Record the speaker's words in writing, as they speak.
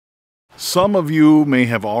Some of you may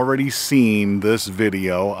have already seen this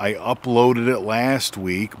video. I uploaded it last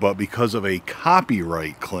week, but because of a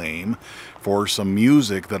copyright claim for some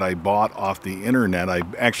music that I bought off the internet, I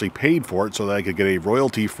actually paid for it so that I could get a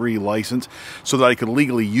royalty-free license so that I could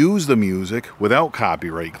legally use the music without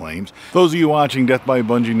copyright claims. Those of you watching Death by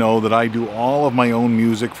Bunjie know that I do all of my own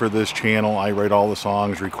music for this channel. I write all the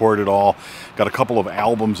songs, record it all. Got a couple of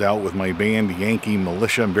albums out with my band Yankee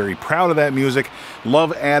Militia. I'm very proud of that music.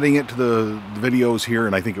 Love adding it to the videos here,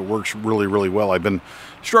 and I think it works really, really well. I've been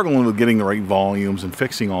struggling with getting the right volumes and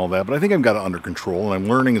fixing all that, but I think I've got it under control, and I'm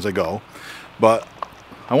learning as I go. But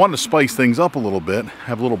I wanted to spice things up a little bit,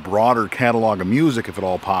 have a little broader catalog of music if at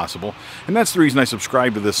all possible, and that's the reason I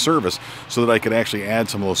subscribed to this service, so that I could actually add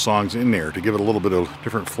some of those songs in there to give it a little bit of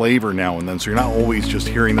different flavor now and then, so you're not always just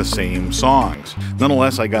hearing the same songs.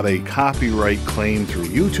 Nonetheless, I got a copyright claim through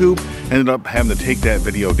YouTube, ended up having to take that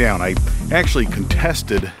video down. I actually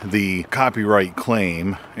contested the copyright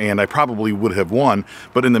claim, and I probably would have won,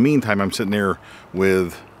 but in the meantime, I'm sitting there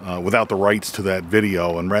with without the rights to that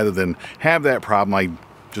video, and rather than have that problem, I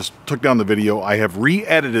just took down the video. I have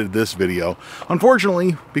re-edited this video.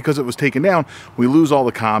 Unfortunately, because it was taken down, we lose all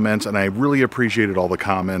the comments, and I really appreciated all the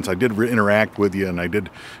comments. I did interact with you, and I did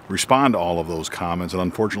respond to all of those comments, and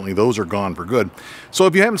unfortunately, those are gone for good. So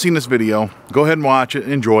if you haven't seen this video, go ahead and watch it,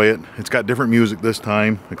 enjoy it. It's got different music this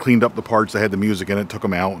time. I cleaned up the parts that had the music in it, took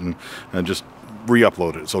them out, and just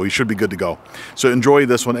re-uploaded it, so he should be good to go. So enjoy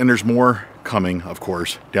this one, and there's more coming, of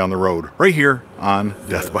course, down the road, right here on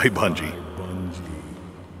Death by Bunjie.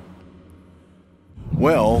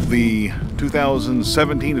 Well, the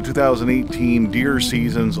 2017 to 2018 deer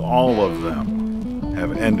seasons, all of them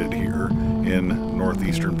have ended here in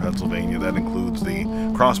northeastern Pennsylvania. That includes the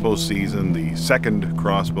crossbow season, the second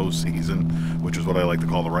crossbow season, which is what I like to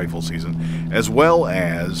call the rifle season, as well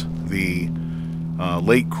as the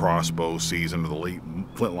late crossbow season, or the late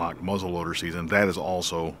flintlock muzzleloader season. That is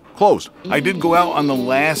also closed. I did go out on the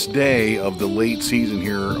last day of the late season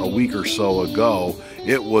here a week or so ago.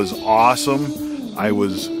 It was awesome. I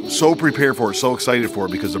was so prepared for it, so excited for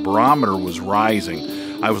it, because the barometer was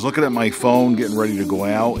rising. I was looking at my phone getting ready to go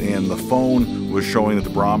out, and the phone was showing that the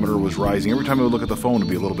barometer was rising. Every time I would look at the phone, it'd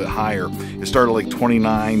be a little bit higher. It started like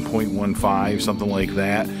 29.15, something like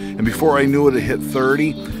that. And before I knew it, it hit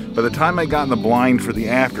 30. By the time I got in the blind for the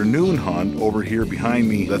afternoon hunt over here behind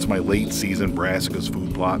me, that's my late season brassicas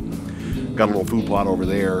food plot. Got a little food plot over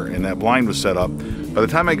there, and that blind was set up. By the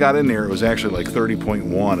time I got in there, it was actually like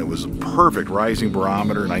 30.1. It was a perfect rising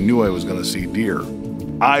barometer, and I knew I was going to see deer.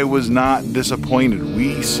 I was not disappointed.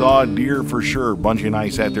 We saw deer for sure. Bunjie and I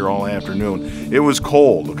sat there all afternoon. It was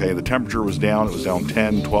cold, okay? The temperature was down. It was down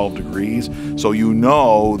 10, 12 degrees. So you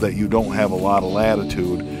know that you don't have a lot of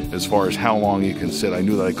latitude as far as how long you can sit. I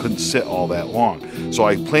knew that I couldn't sit all that long. So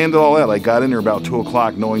I planned all that. I got in there about 2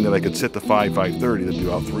 o'clock knowing that I could sit to 5:30. That'd be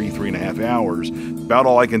about 3.5 hours. About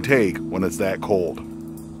all I can take when it's that cold.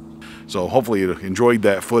 So hopefully you enjoyed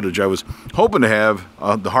that footage. I was hoping to have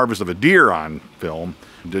the harvest of a deer on film.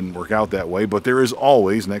 It didn't work out that way, but there is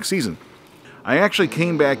always next season. I actually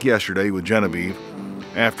came back yesterday with Genevieve.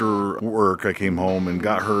 After work, I came home and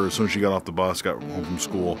got her as soon as she got off the bus, got home from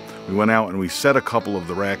school. We went out and we set a couple of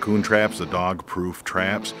the raccoon traps, the dog-proof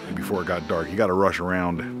traps, before it got dark. You got to rush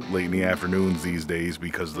around late in the afternoons these days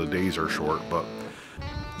because the days are short, but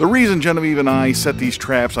the reason Genevieve and I set these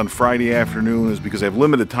traps on Friday afternoon is because I have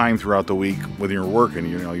limited time throughout the week. Whether you're working,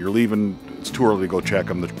 you know, you're leaving, it's too early to go check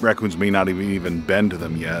them. The raccoons may not even been to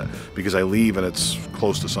them yet because I leave and it's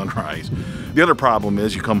close to sunrise. The other problem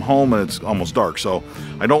is you come home and it's almost dark, so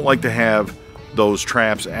I don't like to have those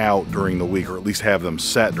traps out during the week, or at least have them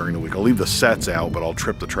set during the week. I'll leave the sets out, but I'll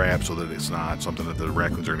trip the trap so that it's not something that the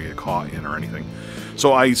raccoons are going to get caught in or anything.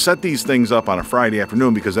 So I set these things up on a Friday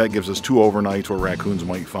afternoon because that gives us 2 overnights where raccoons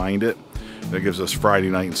might find it. That gives us Friday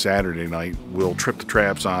night and Saturday night. We'll trip the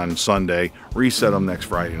traps on Sunday, reset them next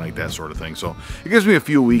Friday night, that sort of thing. So it gives me a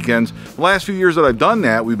few weekends. The last few years that I've done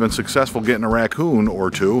that, we've been successful getting a raccoon or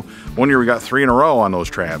two. One year we got 3 in a row on those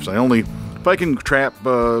traps. If I can trap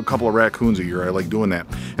a couple of raccoons a year, I like doing that.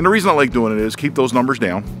 And the reason I like doing it is keep those numbers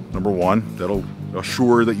down. Number one, that'll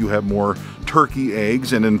assure that you have more turkey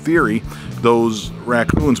eggs, and in theory, those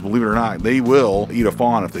raccoons, believe it or not, they will eat a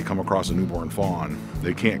fawn if they come across a newborn fawn.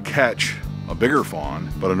 They can't catch a bigger fawn,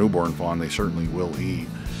 but a newborn fawn they certainly will eat.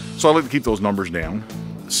 So I like to keep those numbers down.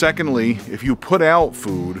 Secondly, if you put out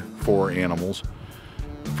food for animals,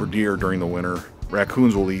 for deer during the winter,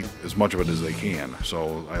 raccoons will eat as much of it as they can.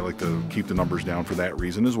 So I like to keep the numbers down for that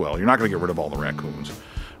reason as well. You're not going to get rid of all the raccoons.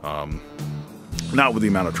 Not with the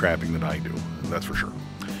amount of trapping that I do, that's for sure.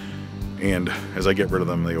 And as I get rid of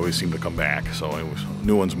them, they always seem to come back. So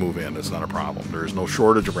new ones move in. It's not a problem. There's no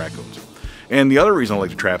shortage of raccoons. And the other reason I like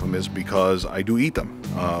to trap them is because I do eat them.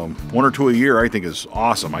 1 or 2 a year I think is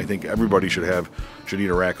awesome. I think everybody should eat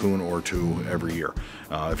a raccoon or 2 every year.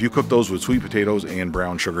 If you cook those with sweet potatoes and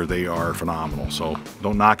brown sugar, they are phenomenal. So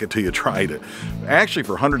don't knock it till you tried it. Actually,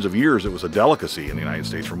 for hundreds of years, it was a delicacy in the United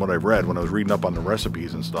States, from what I've read when I was reading up on the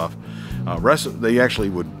recipes and stuff. They actually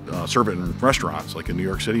would serve it in restaurants, like in New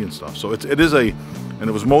York City and stuff. So it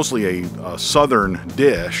was mostly a southern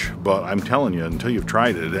dish, but I'm telling you, until you've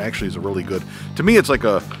tried it, it actually is a really good, to me it's like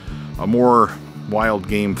a more wild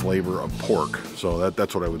game flavor of pork. So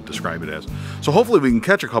that's what I would describe it as. So hopefully we can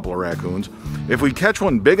catch a couple of raccoons. If we catch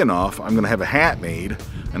one big enough, I'm going to have a hat made,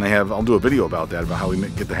 and I'll do a video about that, about how we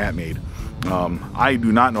get the hat made. I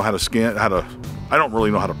do not know how to I don't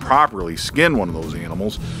really know how to properly skin one of those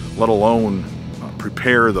animals, let alone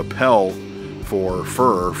prepare the pelt for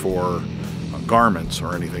fur, for garments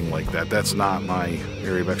or anything like that. That's not my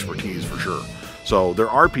area of expertise for sure. So there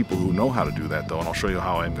are people who know how to do that though, and I'll show you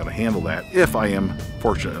how I'm going to handle that if I am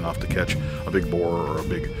fortunate enough to catch a big boar or a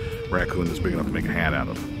big raccoon that's big enough to make a hat out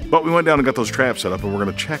of. But we went down and got those traps set up, and we're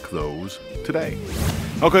going to check those today.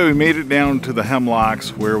 Okay, we made it down to the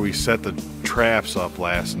hemlocks where we set the traps up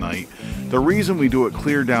last night. The reason we do it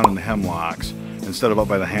clear down in the hemlocks instead of up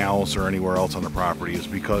by the house or anywhere else on the property is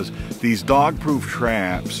because these dog-proof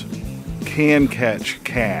traps can catch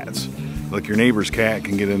cats. Like your neighbor's cat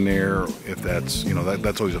can get in there if that's,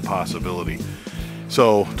 that's always a possibility.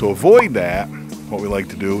 So to avoid that, what we like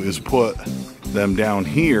to do is put them down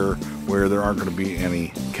here where there aren't going to be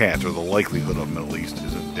any cats, or the likelihood of them at least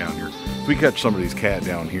isn't down here. If we catch somebody's cat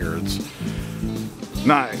down here, it's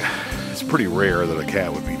pretty rare that a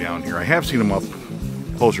cat would be down here. I have seen them up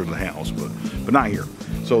closer to the house, but not here.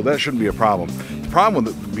 So that shouldn't be a problem. The problem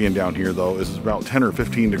with it being down here though is it's about 10 or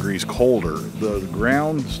 15 degrees colder. The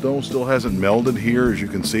ground still hasn't melted here, as you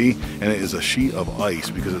can see, and it is a sheet of ice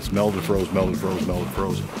because it's melted, froze.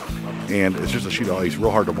 And it's just a sheet of ice,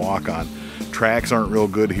 real hard to walk on. Tracks aren't real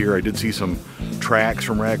good here. I did see some tracks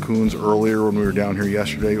from raccoons earlier when we were down here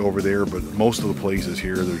yesterday over there, but most of the places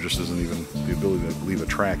here, there just isn't even the ability to leave a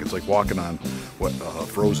track. It's like walking on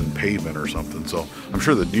frozen pavement or something. So I'm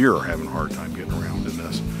sure the deer are having a hard time getting around in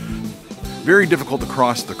this. Very difficult to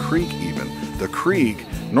cross the creek even. The creek,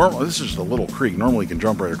 this is just a little creek. Normally you can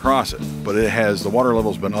jump right across it, but the water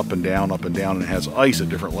level's been up and down, and it has ice at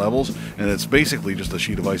different levels, and it's basically just a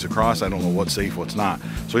sheet of ice across. I don't know what's safe, what's not.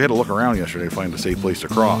 So we had to look around yesterday to find a safe place to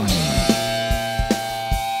cross.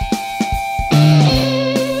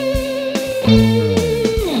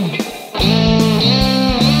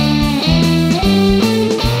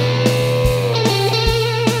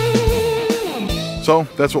 So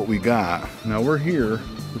that's what we got. Now we're here.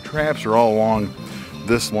 The traps are all along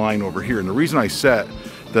this line over here. And the reason I set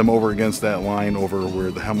them over against that line over where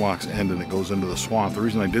the hemlocks end and it goes into the swamp, the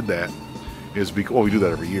reason I did that is because, well, we do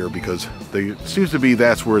that every year because it seems to be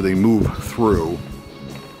that's where they move through.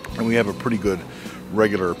 And we have a pretty good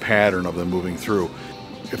regular pattern of them moving through.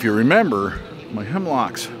 If you remember, my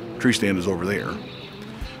hemlocks tree stand is over there.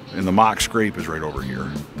 And the mock scrape is right over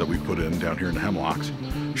here that we put in down here in the hemlocks.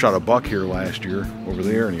 Shot a buck here last year over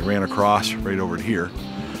there, and he ran across right over to here.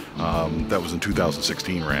 That was in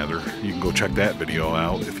 2016 rather. You can go check that video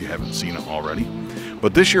out if you haven't seen it already.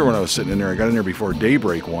 But this year when I was sitting in there, I got in there before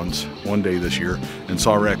daybreak one day this year and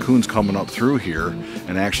saw raccoons coming up through here,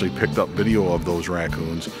 and actually picked up video of those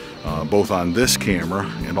raccoons both on this camera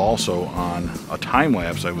and also on a time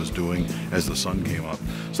lapse I was doing as the sun came up.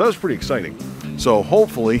 So that was pretty exciting. So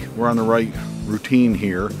hopefully we're on the right routine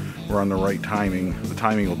here. We're on the right timing. The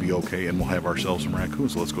timing will be okay, and we'll have ourselves some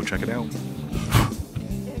raccoons. So let's go check it out.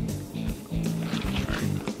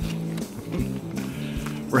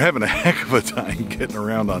 We're having a heck of a time getting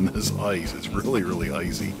around on this ice. It's really, really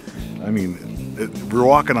icy. I mean, we're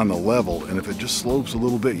walking on the level, and if it just slopes a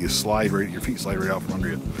little bit, your feet slide right out from under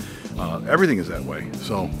you. Everything is that way.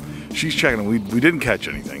 So she's checking. We didn't catch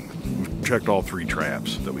anything. We've checked all 3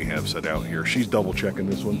 traps that we have set out here. She's double checking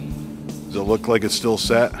this one. Does it look like it's still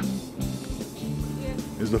set? Yeah.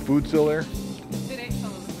 Is the food still there? It ate some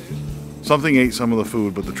of the food. Something ate some of the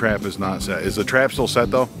food, but the trap is not set. Is the trap still set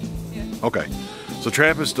though? Yeah. Okay. So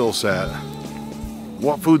trap is still set.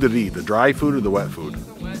 What food did it eat? The dry food or the wet food?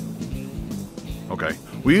 The wet. Okay.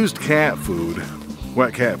 We used cat food,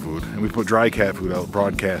 wet cat food, and we put dry cat food out,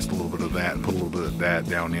 broadcast a little bit of that, and put a little bit of that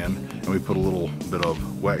down in, and we put a little bit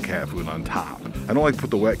of wet cat food on top. I don't like to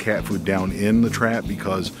put the wet cat food down in the trap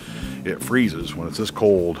because it freezes. When it's this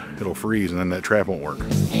cold, it'll freeze, and then that trap won't work.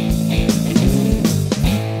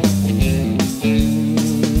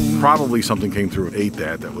 Probably something came through and ate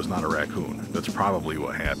that was not a raccoon. That's probably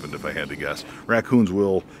what happened if I had to guess. Raccoons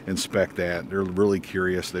will inspect that. They're really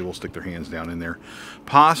curious. They will stick their hands down in there.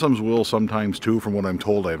 Possums will sometimes too, from what I'm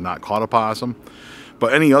told. I have not caught a possum.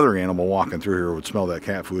 But any other animal walking through here would smell that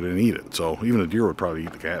cat food and eat it. So even a deer would probably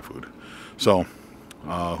eat the cat food. So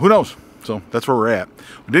who knows? So that's where we're at.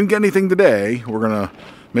 We didn't get anything today. We're going to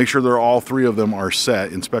make sure that all three of them are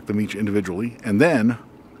set, inspect them each individually, and then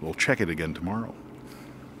we'll check it again tomorrow.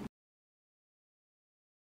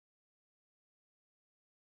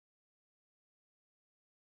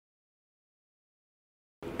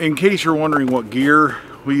 In case you're wondering what gear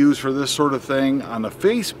we use for this sort of thing, on the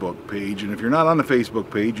Facebook page, and if you're not on the Facebook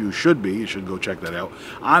page, you should be. You should go check that out.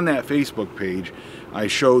 On that Facebook page, I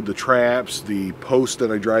showed the traps, the post that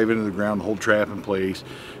I drive into the ground to hold trap in place,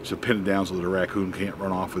 so pin it down so that a raccoon can't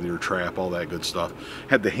run off with your trap, all that good stuff.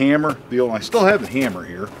 Had the hammer, I still have the hammer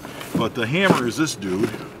here, but the hammer is this dude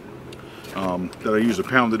that I use to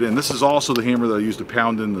pound it in. This is also the hammer that I use to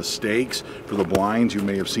pound in the stakes for the blinds. You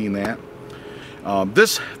may have seen that.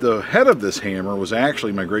 The head of this hammer was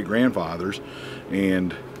actually my great-grandfather's,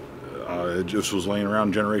 and it just was laying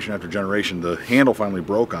around generation after generation. The handle finally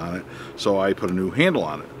broke on it, so I put a new handle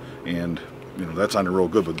on it, and you know, that sounded real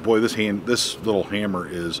good. But boy, this little hammer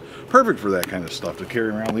is perfect for that kind of stuff, to carry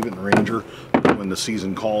around, leave it in the Ranger when the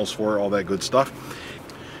season calls for it, all that good stuff.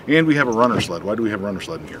 And we have a runner sled. Why do we have a runner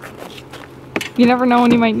sled in here? You never know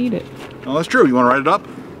when you might need it. Oh, that's true. You want to ride it up?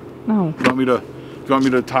 No. You want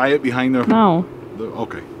me to tie it behind the... No.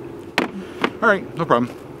 Okay. All right, no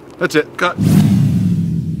problem. That's it. Cut.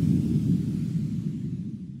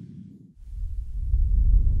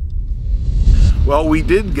 Well, we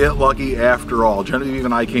did get lucky after all. Genevieve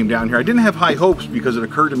and I came down here. I didn't have high hopes because it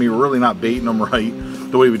occurred to me we're really not baiting them right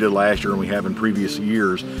the way we did last year and we have in previous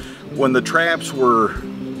years. When the traps were...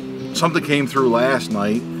 Something came through last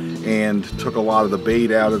night and took a lot of the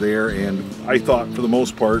bait out of there, and I thought for the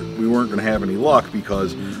most part we weren't going to have any luck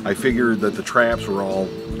because I figured that the traps were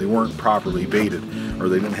they weren't properly baited, or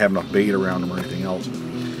they didn't have enough bait around them or anything else.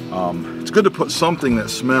 It's good to put something that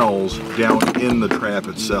smells down in the trap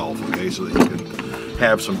itself, okay, so that you can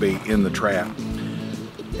have some bait in the trap.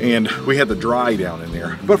 And we had the dry down in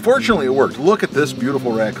there, but fortunately it worked. Look at this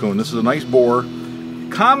beautiful raccoon. This is a nice boar.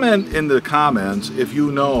 Comment in the comments if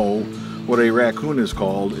you know what a raccoon is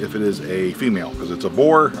called, if it is a female, because it's a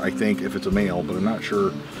boar, I think, if it's a male, but I'm not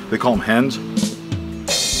sure. They call them hens?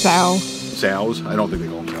 Sow. Sows? I don't think they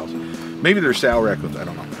call them sows. Maybe they're sow raccoons, I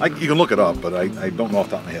don't know. You can look it up, but I don't know off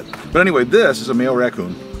the top of my head. But anyway, this is a male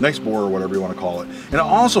raccoon, nice boar or whatever you want to call it. And it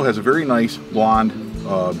also has a very nice blonde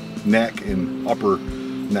neck and upper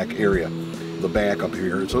neck area. The back up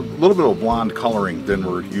here, it's a little bit of blonde coloring than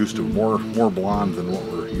we're used to, more blonde than what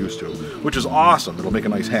we're used to, which is awesome. It'll make a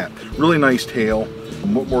nice hat. Really nice tail.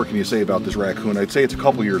 What more can you say about this raccoon? I'd say it's a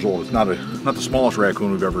couple years old. It's not the smallest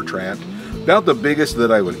raccoon we've ever trapped. About the biggest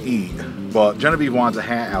that I would eat, but Genevieve wants a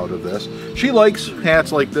hat out of this. She likes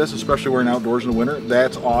hats like this, especially wearing outdoors in the winter.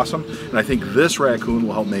 That's awesome, and I think this raccoon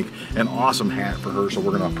will help make an awesome hat for her, so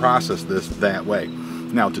we're going to process this that way.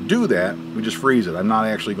 Now to do that, we just freeze it. I'm not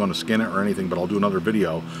actually going to skin it or anything, but I'll do another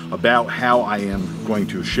video about how I am going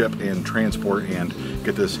to ship and transport and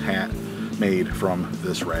get this hat made from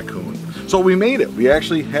this raccoon. So we made it. We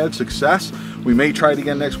actually had success. We may try it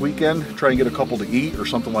again next weekend, try and get a couple to eat or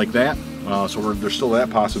something like that. So there's still that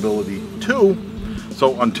possibility too.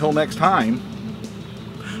 So until next time,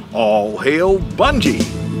 all hail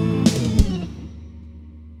Bunjie!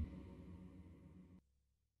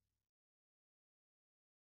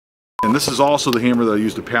 And this is also the hammer that I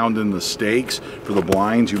use to pound in the stakes for the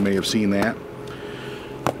blinds. You may have seen that.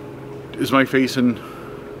 Does my face have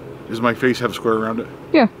a square around it?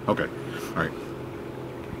 Yeah. Okay. All right.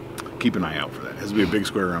 Keep an eye out for that. It has to be a big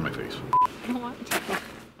square around my face. I don't want to.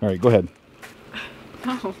 All right, go ahead.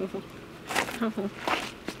 No. No.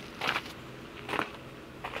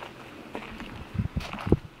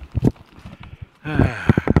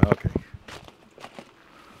 Okay.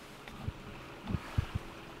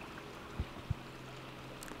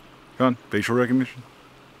 Come on, facial recognition.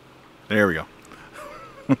 There we go.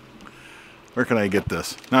 Where can I get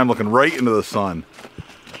this? Now I'm looking right into the sun.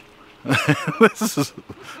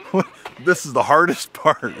 This is the hardest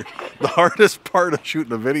part. The hardest part of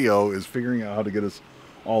shooting a video is figuring out how to get us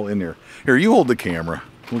all in there. Here, you hold the camera.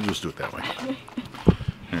 We'll just do it that way.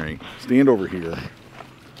 All right, stand over here.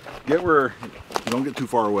 Get where, don't get too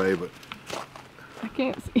far away, but I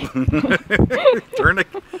can't see. Turn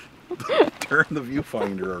the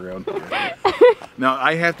viewfinder around here. Now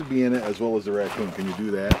I have to be in it as well as the raccoon. Can you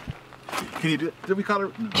do that? Can you do it? Did we call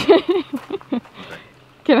her? No. Okay.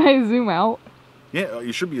 Can I zoom out? Yeah,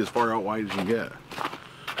 you should be as far out wide as you get.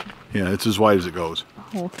 Yeah, it's as wide as it goes.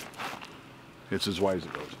 Oh. It's as wide as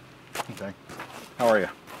it goes. Okay. How are you?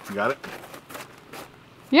 You got it?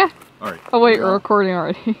 Yeah. All right. Oh wait, we're recording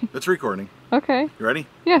already. It's recording. Okay. You ready?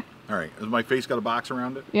 Yeah. All right. Has my face got a box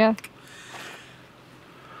around it? Yeah.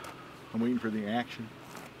 I'm waiting for the action.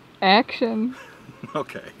 Action.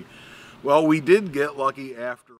 Okay. Well, we did get lucky after.